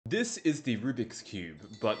This is the Rubik's Cube,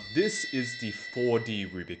 but this is the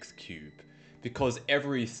 4D Rubik's Cube, because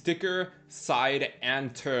every sticker, side,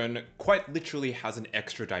 and turn quite literally has an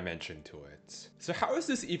extra dimension to it. So how is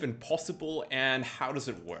this even possible, and how does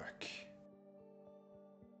it work?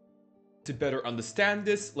 To better understand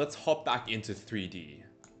this, let's hop back into 3D.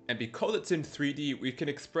 And because it's in 3D, we can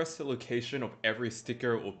express the location of every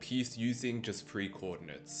sticker or piece using just 3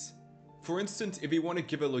 coordinates. For instance, if we want to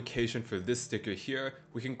give a location for this sticker here,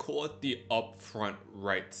 we can call it the up front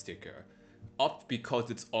right sticker. Up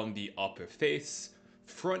because it's on the upper face,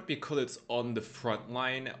 front because it's on the front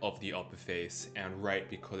line of the upper face, and right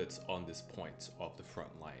because it's on this point of the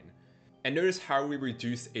front line. And notice how we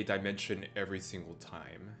reduce a dimension every single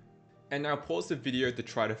time. And now pause the video to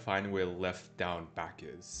try to find where left, down, back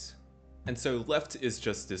is. And so left is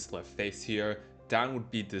just this left face here, down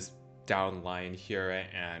would be this down line here,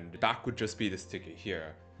 and back would just be the sticker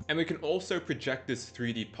here. And we can also project this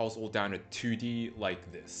 3D puzzle down to 2D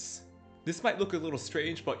like this. This might look a little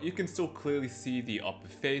strange, but you can still clearly see the upper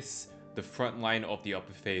face, the front line of the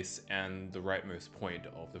upper face, and the rightmost point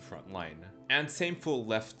of the front line. And same for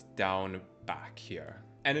left, down, back here.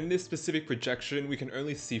 And in this specific projection, we can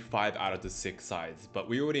only see 5 out of the 6 sides, but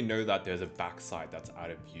we already know that there's a back side that's out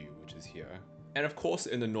of view, which is here. And of course,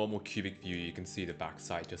 in the normal cubic view, you can see the back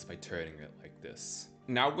side just by turning it like this.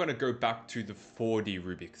 Now we're going to go back to the 4D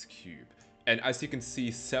Rubik's Cube. And as you can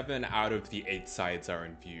see, 7 out of the 8 sides are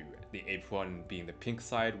in view. The 8th one being the pink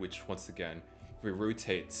side, which once again, if we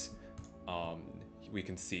rotate, we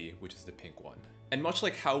can see, which is the pink one. And much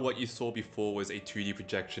like how what you saw before was a 2D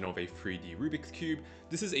projection of a 3D Rubik's Cube,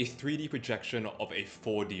 this is a 3D projection of a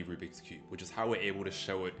 4D Rubik's Cube, which is how we're able to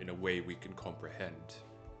show it in a way we can comprehend.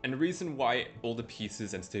 And the reason why all the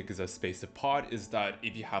pieces and stickers are spaced apart is that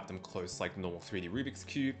if you have them close like normal 3D Rubik's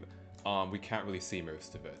Cube, we can't really see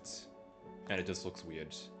most of it. And it just looks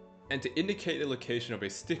weird. And to indicate the location of a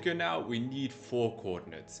sticker now, we need 4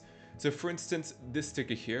 coordinates. So for instance, this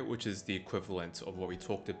sticker here, which is the equivalent of what we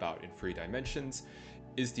talked about in 3 dimensions,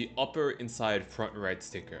 is the upper inside front right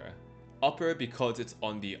sticker. Upper because it's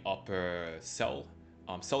on the upper cell.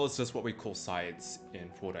 Cell is just what we call sides in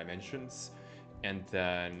 4 dimensions. And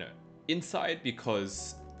then inside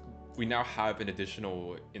because we now have an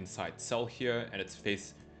additional inside cell here, and it's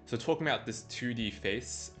so talking about this 2D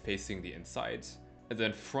face facing the inside. And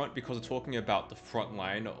then front because we're talking about the front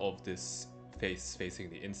line of this face facing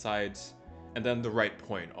the inside, and then the right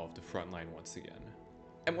point of the front line once again.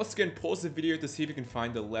 And once again, pause the video to see if you can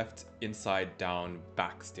find the left inside down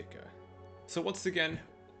back sticker. So once again,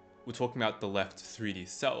 we're talking about the left 3D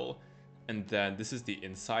cell, and then this is the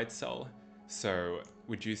inside cell. So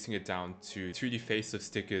reducing it down to 2D face of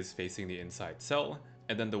stickers facing the inside cell,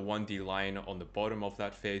 and then the 1D line on the bottom of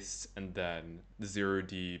that face, and then the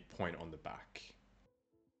 0D point on the back.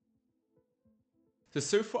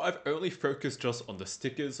 So far I've only focused just on the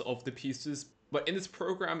stickers of the pieces, but in this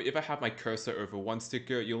program, if I have my cursor over one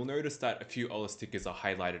sticker, you'll notice that a few other stickers are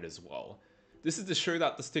highlighted as well. This is to show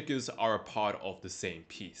that the stickers are a part of the same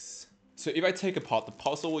piece. So if I take apart the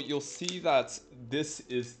puzzle, you'll see that this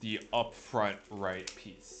is the up front right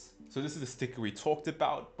piece. So this is the sticker we talked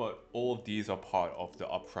about, but all of these are part of the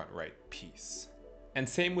up front right piece. And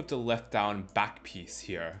same with the left down back piece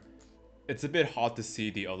here. It's a bit hard to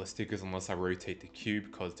see the other stickers unless I rotate the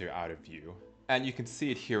cube because they're out of view. And you can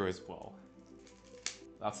see it here as well.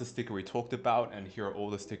 That's the sticker we talked about, and here are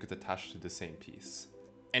all the stickers attached to the same piece.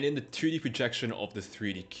 And in the 2D projection of the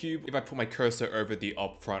 3D cube, if I put my cursor over the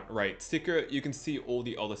up front right sticker, you can see all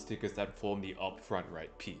the other stickers that form the up front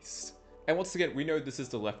right piece. And once again, we know this is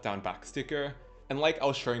the left down back sticker. And like I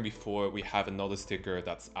was showing before, we have another sticker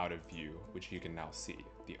that's out of view, which you can now see,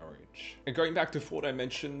 the orange. And going back to 4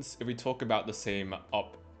 dimensions, if we talk about the same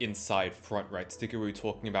up inside front right sticker we were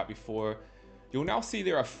talking about before, you'll now see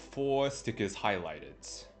there are 4 stickers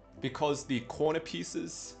highlighted, because the corner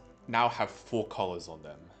pieces now have 4 colors on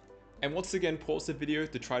them. And once again, pause the video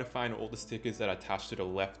to try to find all the stickers that are attached to the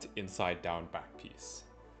left inside down back piece.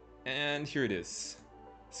 And here it is.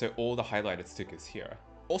 So all the highlighted stickers here.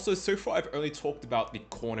 Also, so far I've only talked about the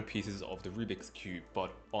corner pieces of the Rubik's Cube,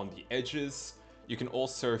 but on the edges, you can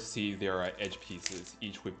also see there are edge pieces,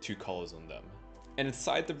 each with 2 colors on them. And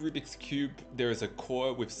inside the Rubik's Cube, there is a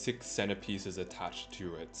core with 6 center pieces attached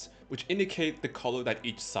to it, which indicate the color that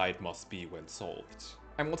each side must be when solved.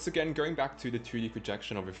 And once again, going back to the 2D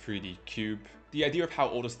projection of a 3D cube, the idea of how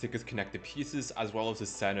all the stickers connect the pieces as well as the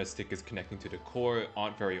center stickers connecting to the core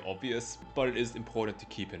aren't very obvious, but it is important to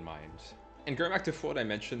keep in mind. And going back to 4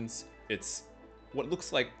 dimensions, it's what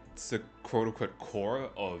looks like the quote-unquote core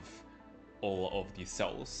of all of these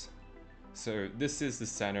cells. So this is the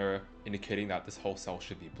center, indicating that this whole cell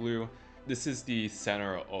should be blue. This is the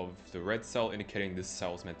center of the red cell, indicating this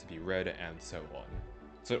cell is meant to be red, and so on.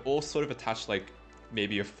 So it all sort of attached like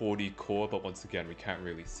maybe a 4D core, but once again, we can't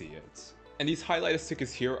really see it. And these highlighter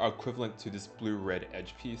stickers here are equivalent to this blue-red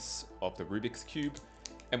edge piece of the Rubik's Cube.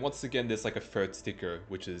 And once again, there's like a third sticker,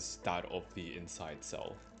 which is that of the inside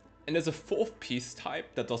cell. And there's a fourth piece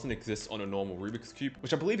type that doesn't exist on a normal Rubik's Cube,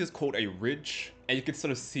 which I believe is called a ridge. And you can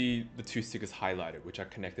sort of see the two stickers highlighted, which are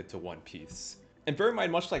connected to one piece. And bear in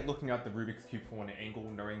mind, much like looking at the Rubik's Cube from one angle,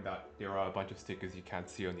 knowing that there are a bunch of stickers you can't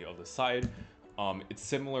see on the other side, it's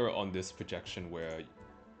similar on this projection where,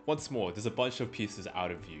 once more, there's a bunch of pieces out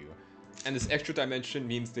of view. And this extra dimension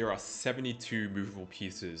means there are 72 movable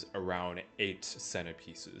pieces around 8 center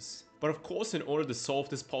pieces. But of course, in order to solve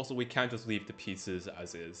this puzzle, we can't just leave the pieces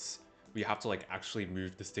as is. We have to like actually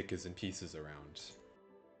move the stickers and pieces around.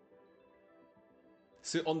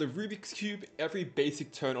 So on the Rubik's Cube, every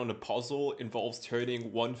basic turn on the puzzle involves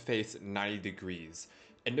turning one face 90 degrees.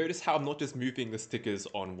 And notice how I'm not just moving the stickers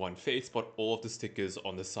on one face, but all of the stickers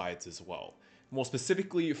on the sides as well. More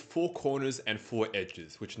specifically, 4 corners and 4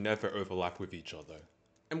 edges, which never overlap with each other.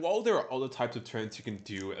 And while there are other types of turns you can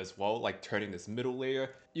do as well, like turning this middle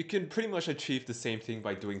layer, you can pretty much achieve the same thing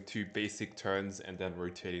by doing 2 basic turns and then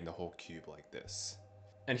rotating the whole cube like this.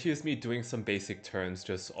 And here's me doing some basic turns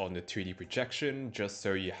just on the 2D projection, just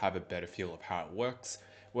so you have a better feel of how it works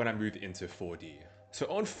when I move into 4D. So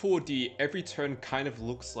on 4D, every turn kind of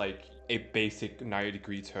looks like a basic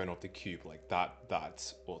 90-degree turn of the cube, like that,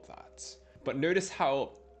 or that. But notice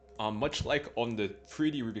how, much like on the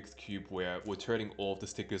 3D Rubik's Cube where we're turning all of the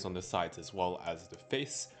stickers on the sides as well as the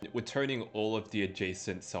face, we're turning all of the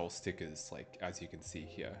adjacent cell stickers, like as you can see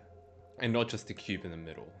here, and not just the cube in the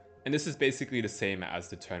middle. And this is basically the same as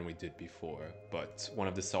the turn we did before, but one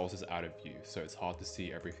of the cells is out of view, so it's hard to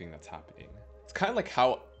see everything that's happening. It's kind of like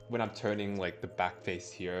how when I'm turning like the back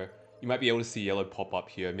face here, you might be able to see yellow pop up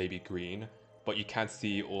here, maybe green, but you can't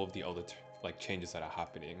see all of the other like changes that are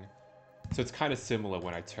happening. So it's kind of similar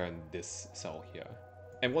when I turn this cell here.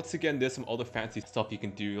 And once again, there's some other fancy stuff you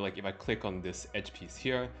can do, like if I click on this edge piece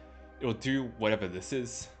here, it'll do whatever this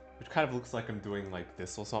is, which kind of looks like I'm doing like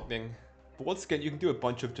this or something. But once again, you can do a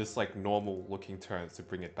bunch of just like normal looking turns to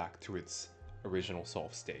bring it back to its original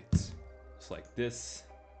solved state. Just like this,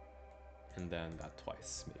 and then that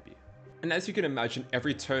twice maybe. And as you can imagine,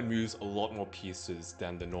 every turn moves a lot more pieces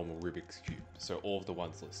than the normal Rubik's Cube, so all of the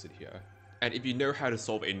ones listed here. And if you know how to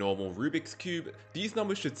solve a normal Rubik's Cube, these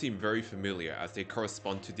numbers should seem very familiar as they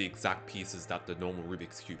correspond to the exact pieces that the normal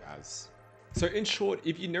Rubik's Cube has. So in short,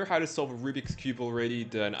 if you know how to solve a Rubik's Cube already,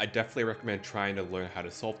 then I definitely recommend trying to learn how to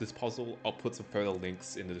solve this puzzle. I'll put some further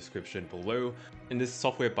links in the description below. And this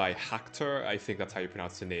software by Hactor, I think that's how you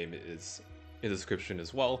pronounce the name, is in the description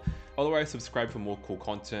as well. Otherwise, subscribe for more cool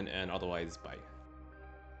content, and otherwise, bye.